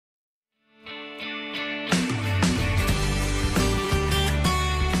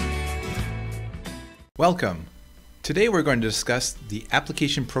Welcome! Today we're going to discuss the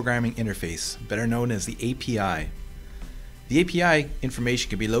Application Programming Interface, better known as the API. The API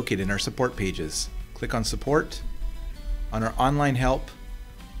information can be located in our support pages. Click on Support, on our Online Help,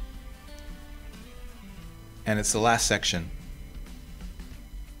 and it's the last section.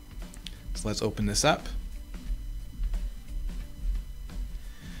 So let's open this up.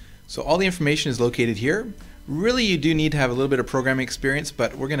 So all the information is located here. Really, you do need to have a little bit of programming experience,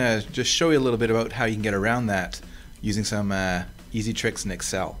 but we're going to just show you a little bit about how you can get around that using some easy tricks in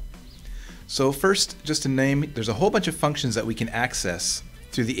Excel. So first, just to name, there's a whole bunch of functions that we can access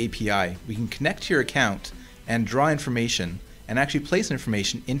through the API. We can connect to your account and draw information and actually place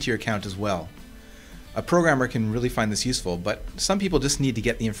information into your account as well. A programmer can really find this useful, but some people just need to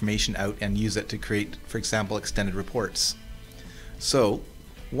get the information out and use it to create, for example, extended reports. So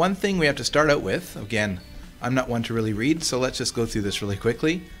one thing we have to start out with, again, I'm not one to really read, so let's just go through this really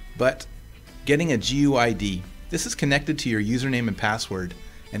quickly, but getting a GUID. This is connected to your username and password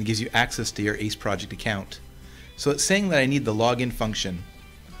and gives you access to your AceProject account. So it's saying that I need the login function.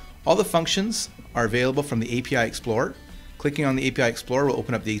 All the functions are available from the API Explorer. Clicking on the API Explorer will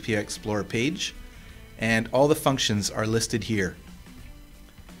open up the API Explorer page, and all the functions are listed here.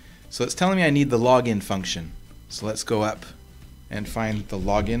 So it's telling me I need the login function. So let's go up and find the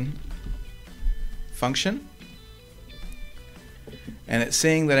login function. And it's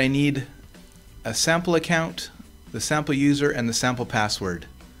saying that I need a sample account, the sample user, and the sample password.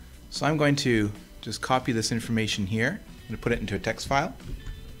 So I'm going to just copy this information here and put it into a text file.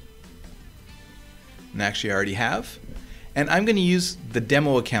 And actually I already have. And I'm going to use the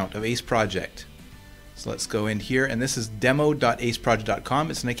demo account of AceProject. So let's go in here, and this is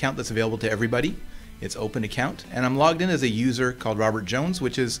demo.aceproject.com. It's an account that's available to everybody. It's open account, and I'm logged in as a user called Robert Jones,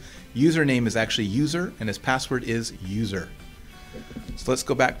 which is username is actually user and his password is user. So let's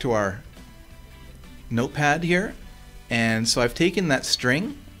go back to our notepad here, and so I've taken that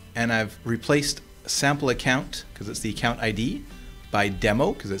string and I've replaced sample account, because it's the account ID, by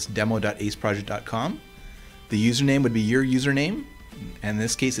demo, because it's demo.aceproject.com. The username would be your username, and in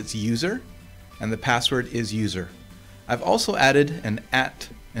this case it's user, and the password is user. I've also added an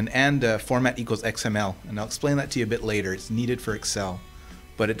and format equals XML, and I'll explain that to you a bit later. It's needed for Excel,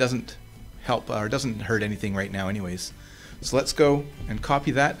 but it doesn't help or doesn't hurt anything right now anyways. So let's go and copy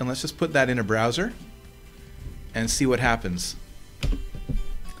that, and let's just put that in a browser and see what happens.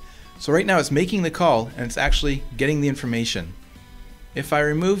 So right now it's making the call and it's actually getting the information. If I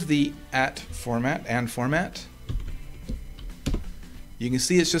remove the format, you can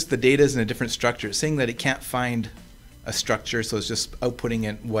see it's just the data is in a different structure. It's saying that it can't find a structure, so it's just outputting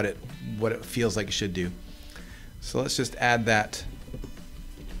it what it feels like it should do. So let's just add that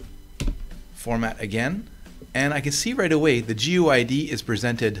format again, and I can see right away the GUID is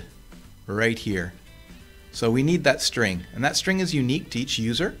presented right here. So we need that string, and that string is unique to each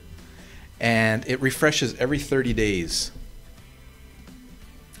user, and it refreshes every 30 days.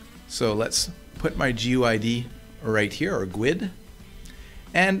 So let's put my GUID right here, or GUID,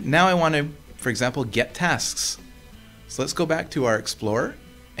 and now I want to, for example, get tasks. So let's go back to our Explorer,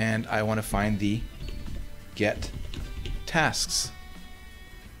 and I want to find the get tasks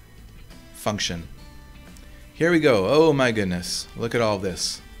function. Here we go. Oh my goodness, look at all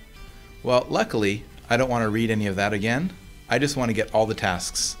this. Well, luckily I don't want to read any of that again. I just want to get all the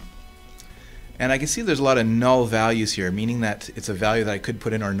tasks. And I can see there's a lot of null values here, meaning that it's a value that I could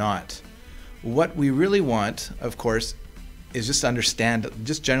put in or not. What we really want, of course, is just to understand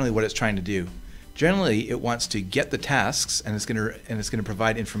just generally what it's trying to do. Generally, it wants to get the tasks, and it's going to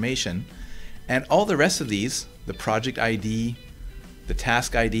provide information, and all the rest of these, the project ID, the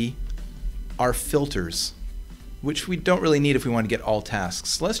task ID, are filters, which we don't really need if we want to get all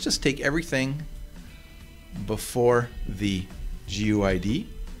tasks. So let's just take everything before the GUID,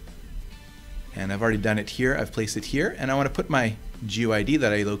 and I've already done it here. I've placed it here, and I want to put my GUID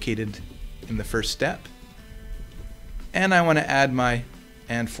that I located in the first step, and I want to add my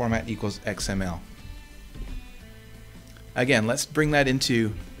and format equals XML. Again, let's bring that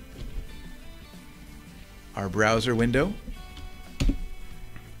into our browser window,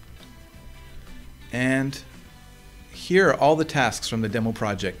 and here are all the tasks from the demo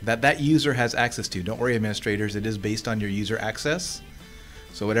project that user has access to. Don't worry, administrators, it is based on your user access.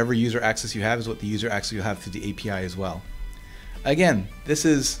 So whatever user access you have is what the user access you'll have through the API as well. Again, this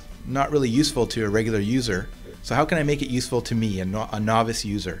is not really useful to a regular user, so how can I make it useful to me, a novice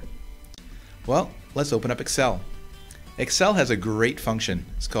user? Well, let's open up Excel. Excel has a great function.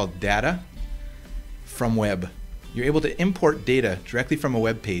 It's called Data from Web. You're able to import data directly from a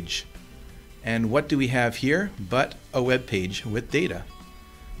web page. And what do we have here but a web page with data?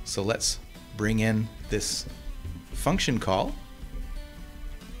 So let's bring in this function call,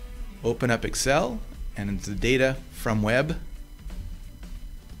 open up Excel, and into the data from web,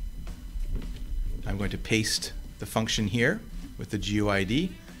 I'm going to paste the function here with the GUID,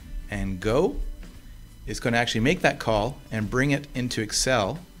 and go. It's going to actually make that call and bring it into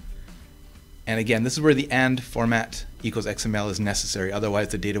Excel. And again, this is where the AND format equals XML is necessary, otherwise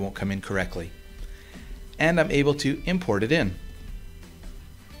the data won't come in correctly. And I'm able to import it in.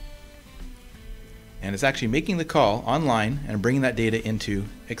 And it's actually making the call online and bringing that data into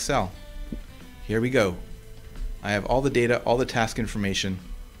Excel. Here we go. I have all the data, all the task information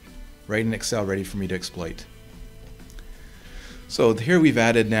right in Excel ready for me to exploit. So here we've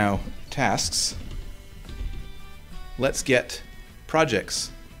added now tasks. Let's get projects.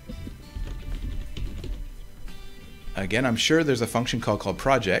 Again, I'm sure there's a function call called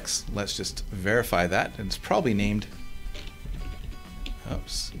projects. Let's just verify that. And it's probably named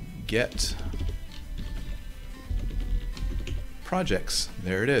get projects.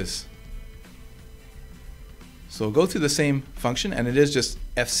 There it is. So we'll go through the same function, and it is just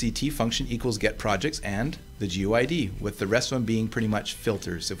FCT, function equals get projects, and the GUID, with the rest of them being pretty much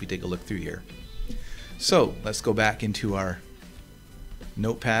filters if we take a look through here. So let's go back into our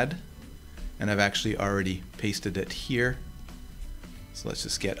notepad, and I've actually already pasted it here. So let's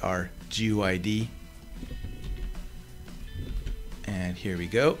just get our GUID, and here we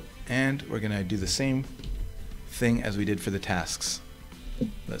go. And we're going to do the same thing as we did for the tasks.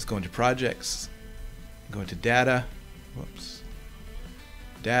 Let's go into projects, go into data,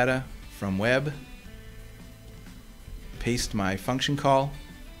 data from web, paste my function call.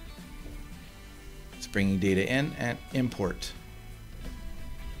 It's bringing data in, and import.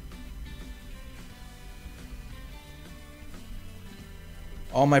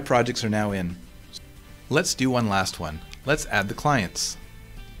 All my projects are now in. Let's do one last one. Let's add the clients.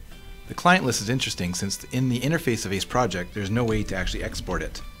 The client list is interesting since in the interface of AceProject there's no way to actually export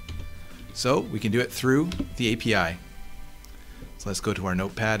it. So we can do it through the API. So let's go to our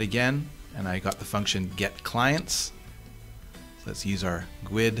notepad again, and I got the function get clients. So let's use our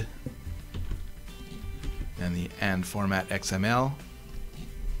GUID and the AND format XML,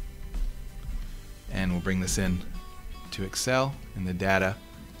 and we'll bring this in to Excel in the data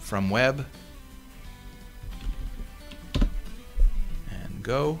from web, and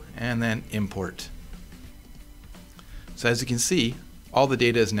go, and then import. So as you can see, all the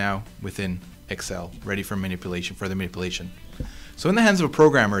data is now within Excel, ready for manipulation, further manipulation. So in the hands of a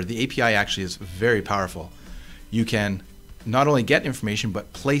programmer, the API actually is very powerful. You can not only get information,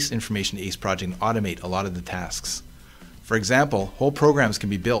 but place information in AceProject and automate a lot of the tasks. For example, whole programs can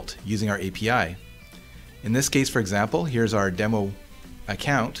be built using our API. In this case, for example, here's our demo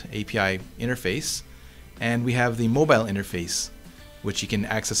account API interface, and we have the mobile interface, which you can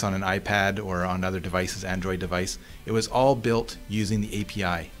access on an iPad or on other devices, Android device. It was all built using the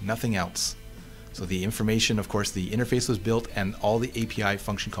API, nothing else. So the information, of course, the interface was built, and all the API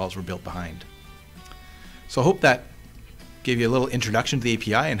function calls were built behind. So I hope that gave you a little introduction to the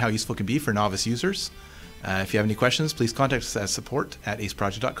API and how useful it can be for novice users. If you have any questions, please contact us at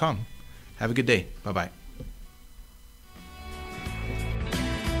support@aceproject.com. Have a good day. Bye-bye.